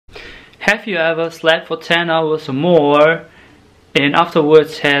Have you ever slept for 10 hours or more and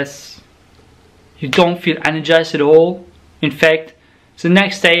afterwards you don't feel energized at all? In fact, the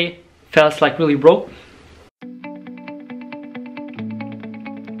next day feels like really broke?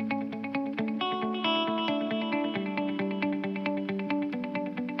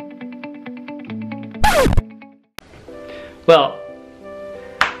 Well,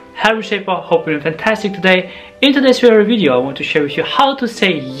 hi Reshaper, hope you're doing fantastic today. In today's video, I want to share with you how to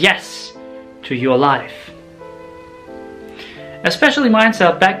say yes to your life. Especially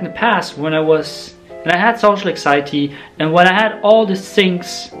myself back in the past when I had social anxiety and when I had all these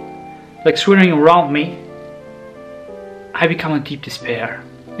things like swirling around me, I became in deep despair.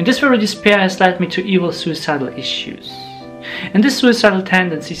 And this very despair has led me to evil suicidal issues. And these suicidal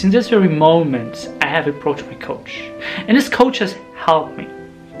tendencies, in this very moment, I have approached my coach. And this coach has helped me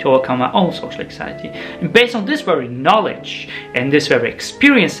to overcome my own social anxiety. And based on this very knowledge and this very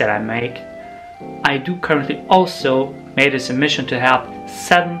experience that I make, I do currently also made it a mission to help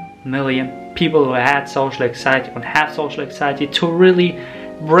 7 million people who had social anxiety or have social anxiety to really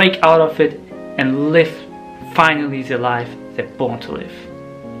break out of it and live finally the life they're born to live.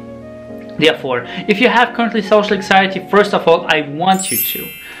 Therefore, if you have currently social anxiety, first of all, I want you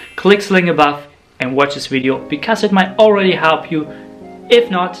to click the link above and watch this video because it might already help you.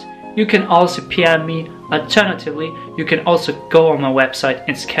 If not, you can also PM me. Alternatively, you can also go on my website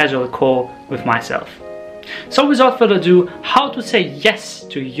and schedule a call with myself. So without further ado, how to say yes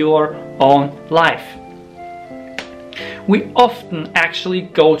to your own life. We often actually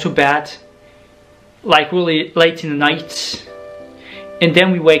go to bed like really late in the night and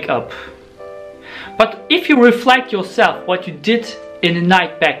then we wake up. But if you reflect yourself what you did in the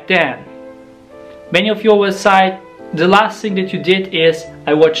night back then, many of you will say the last thing that you did is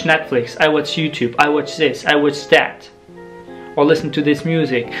I watch Netflix, I watch YouTube, I watch this, I watch that, or listen to this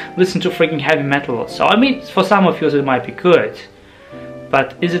music, listen to freaking heavy metal. So I mean, for some of you it might be good,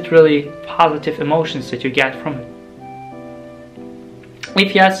 but is it really positive emotions that you get from it?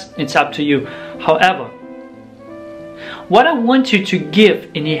 If yes, it's up to you. However, what I want you to give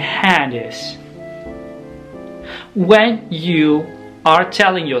in your hand is when you are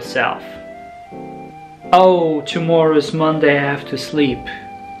telling yourself, oh, tomorrow is Monday, I have to sleep.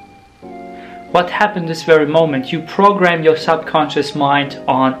 What happened this very moment? You program your subconscious mind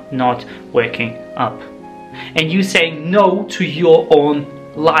on not waking up. And you saying no to your own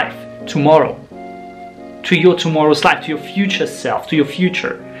life tomorrow. To your tomorrow's life, to your future self, to your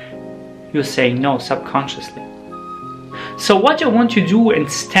future. You're saying no subconsciously. So what I want you to do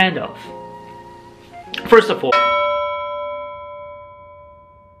instead of, first of all,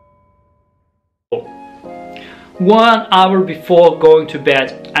 1 hour before going to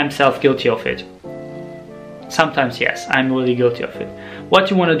bed, I'm self-guilty of it. Sometimes yes, I'm really guilty of it.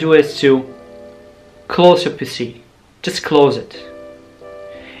 What you want to do is to close your PC. Just close it.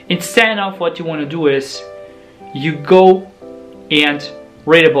 Instead of, what you want to do is you go and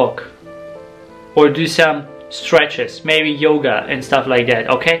read a book or do some stretches, maybe yoga and stuff like that,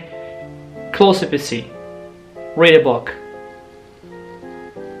 okay? Close the PC, read a book,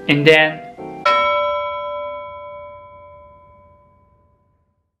 and then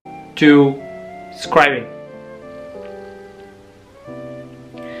do scribing.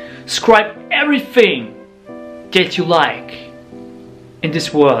 Scribe everything that you like in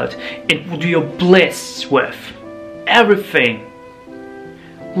this world and do your bliss with everything.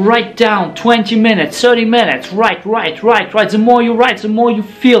 Write down 20 minutes, 30 minutes, write. The more you write, the more you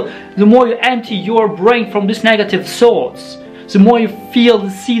feel, the more you empty your brain from these negative thoughts, the more you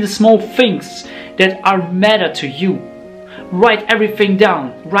feel, see the small things that are matter to you. Write everything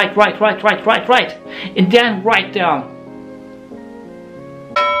down. Write. And then write down.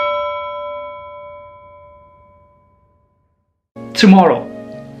 Tomorrow,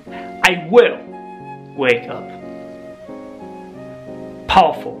 I will wake up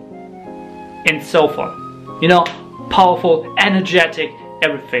powerful and so forth. You know, powerful, energetic,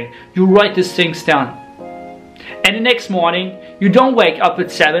 everything. You write these things down. And the next morning, you don't wake up at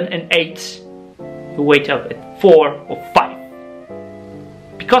 7 and 8. You wake up at 4 or 5.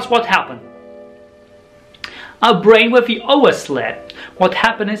 Because what happened? Our brain, when we overslept, what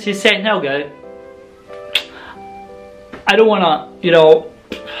happened is he said, no guy, I don't wanna, you know,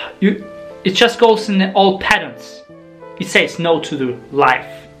 it just goes in the old patterns. It says no to the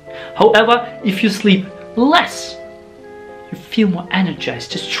life. However, if you sleep less, you feel more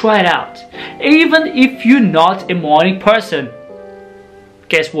energized. Just try it out. Even if you're not a morning person.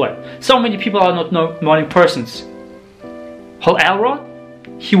 Guess what? So many people are not morning persons. Hal Elrod?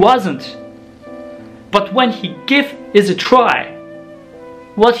 He wasn't. But when he gave it a try,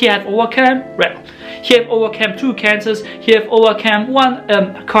 What he have overcome? Well, he have overcome 2 cancers, he have overcome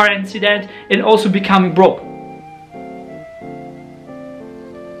 1 car incident, and also becoming broke.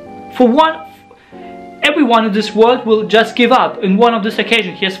 Everyone in this world will just give up. In one of this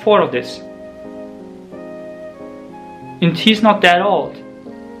occasion, he has 4 of this. And he's not that old.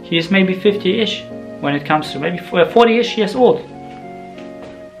 He is maybe 50-ish when it comes to, maybe 40-ish years old.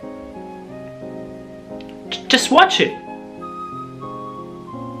 Just watch it.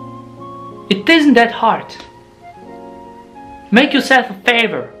 It isn't that hard. Make yourself a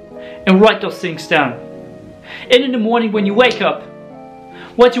favor and write those things down. And in the morning when you wake up,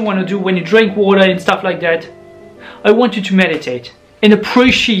 what you want to do when you drink water and stuff like that, I want you to meditate and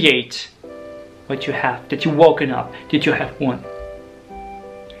appreciate what you have, that you've woken up, that you have won.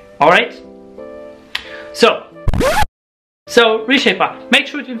 Alright? So Reshaper, make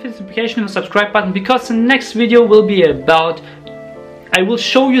sure to hit the notification and subscribe button, because the next video will be about, I will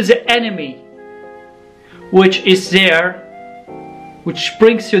show you the enemy which is there, which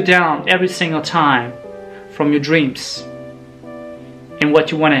brings you down every single time from your dreams and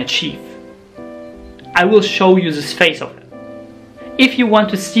what you want to achieve. I will show you the face of it. If you want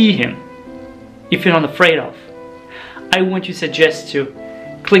to see him, if you're not afraid of, I want you to suggest to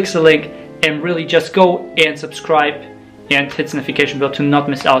click the link and really just go and subscribe and hit the notification bell to not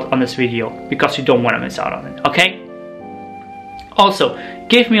miss out on this video, because you don't want to miss out on it, okay? Also,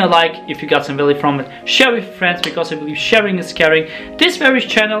 give me a like if you got some value from it. Share with your friends, because I believe sharing is caring. This very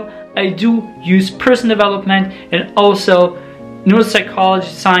channel, I do use personal development and also neuropsychology,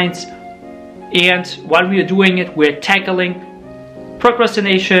 science, and while we are doing it, we're tackling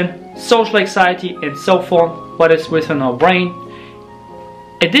procrastination, social anxiety, and so forth, what is within our brain.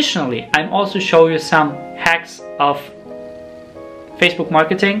 Additionally, I'm also showing you some hacks of Facebook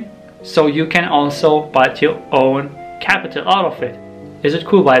marketing, so you can also buy your own capital out of it. Is it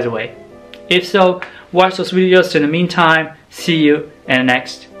cool, by the way? If so, watch those videos. In the meantime, see you in the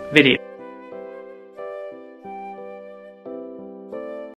next video.